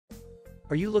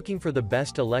Are you looking for the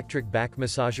best electric back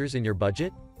massagers in your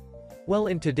budget? Well,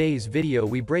 in today's video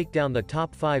we break down the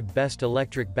top 5 best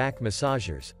electric back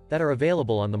massagers that are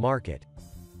available on the market.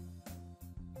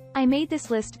 I made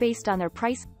this list based on their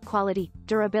price, quality,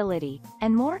 durability,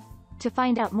 and more. To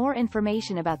find out more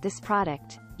information about this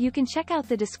product, you can check out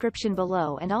the description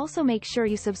below and also make sure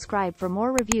you subscribe for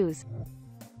more reviews.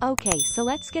 Okay, so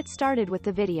let's get started with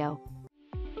the video.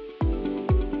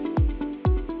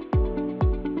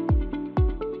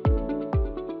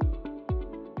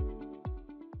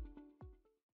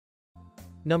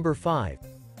 Number 5.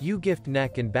 U-Gift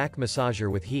Neck and Back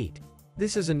Massager with Heat.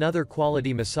 This is another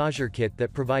quality massager kit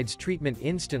that provides treatment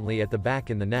instantly at the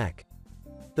back and the neck.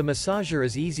 The massager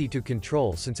is easy to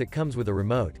control since it comes with a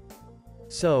remote.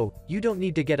 So, you don't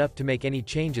need to get up to make any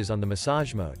changes on the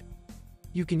massage mode.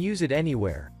 You can use it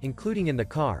anywhere, including in the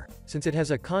car, since it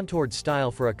has a contoured style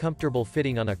for a comfortable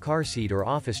fitting on a car seat or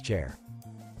office chair.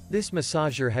 This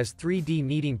massager has 3D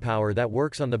kneading power that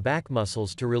works on the back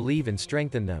muscles to relieve and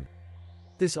strengthen them.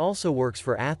 This also works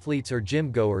for athletes or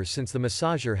gym goers since the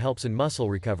massager helps in muscle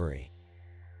recovery.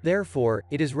 Therefore,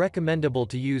 it is recommendable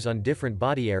to use on different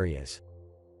body areas.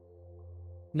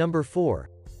 Number 4.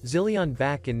 Zillion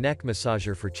Back and Neck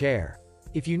Massager for Chair.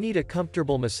 If you need a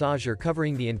comfortable massager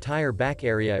covering the entire back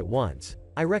area at once,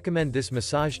 I recommend this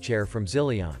massage chair from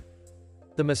Zillion.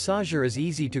 The massager is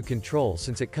easy to control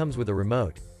since it comes with a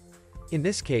remote. In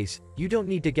this case, you don't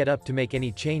need to get up to make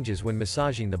any changes when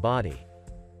massaging the body.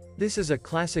 This is a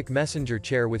classic messenger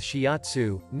chair with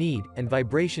Shiatsu, knead, and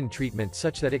vibration treatment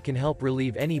such that it can help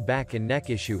relieve any back and neck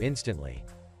issue instantly.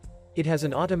 It has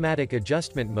an automatic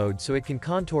adjustment mode so it can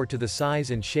contour to the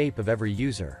size and shape of every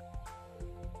user.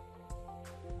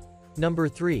 Number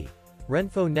 3.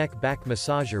 Renpho Neck Back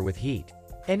Massager with Heat.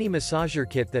 Any massager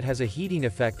kit that has a heating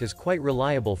effect is quite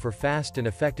reliable for fast and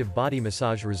effective body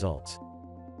massage results.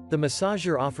 The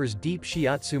massager offers deep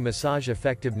Shiatsu massage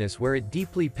effectiveness where it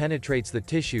deeply penetrates the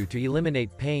tissue to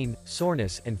eliminate pain,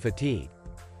 soreness, and fatigue.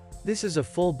 This is a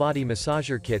full-body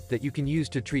massager kit that you can use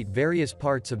to treat various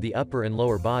parts of the upper and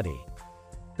lower body.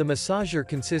 The massager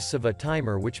consists of a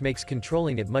timer which makes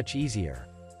controlling it much easier.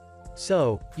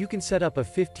 So, you can set up a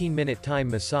 15-minute time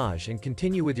massage and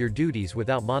continue with your duties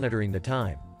without monitoring the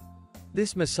time.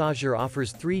 This massager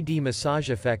offers 3D massage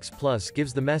effects plus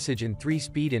gives the message in 3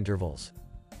 speed intervals.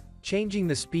 Changing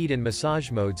the speed and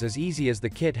massage modes is easy as the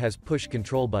kit has push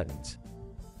control buttons.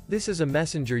 This is a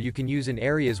messenger you can use in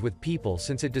areas with people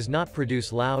since it does not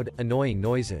produce loud, annoying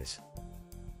noises.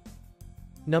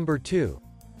 Number 2.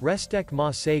 Restec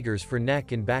Massagers for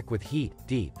Neck and Back with Heat,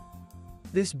 Deep.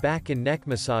 This back and neck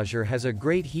massager has a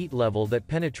great heat level that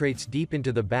penetrates deep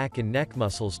into the back and neck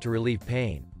muscles to relieve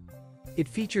pain. It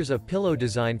features a pillow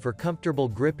design for comfortable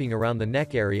gripping around the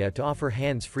neck area to offer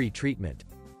hands-free treatment.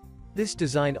 This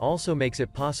design also makes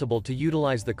it possible to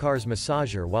utilize the car's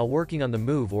massager while working on the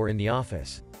move or in the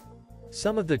office.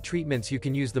 Some of the treatments you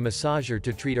can use the massager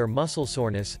to treat are muscle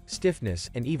soreness, stiffness,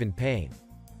 and even pain.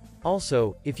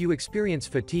 Also, if you experience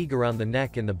fatigue around the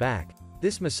neck and the back,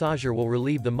 this massager will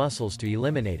relieve the muscles to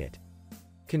eliminate it.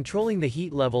 Controlling the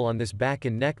heat level on this back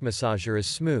and neck massager is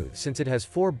smooth since it has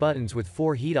 4 buttons with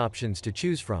 4 heat options to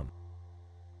choose from.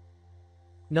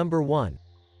 Number 1.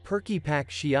 Perky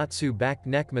Pack Shiatsu Back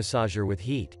Neck Massager with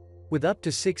Heat. With up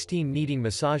to 16 kneading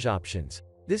massage options,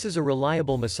 this is a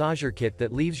reliable massager kit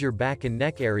that leaves your back and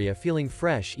neck area feeling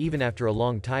fresh even after a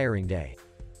long tiring day.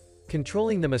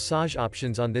 Controlling the massage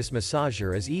options on this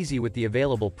massager is easy with the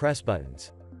available press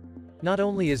buttons. Not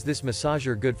only is this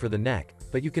massager good for the neck,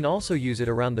 but you can also use it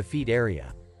around the feet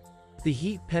area. The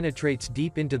heat penetrates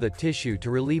deep into the tissue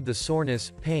to relieve the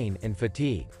soreness, pain, and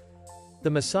fatigue. The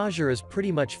massager is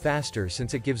pretty much faster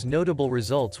since it gives notable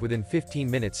results within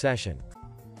 15-minute session.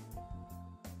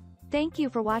 Thank you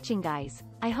for watching, guys.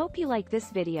 I hope you like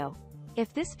this video.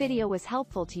 If this video was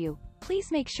helpful to you,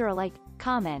 please make sure to like,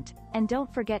 comment, and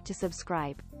don't forget to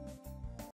subscribe.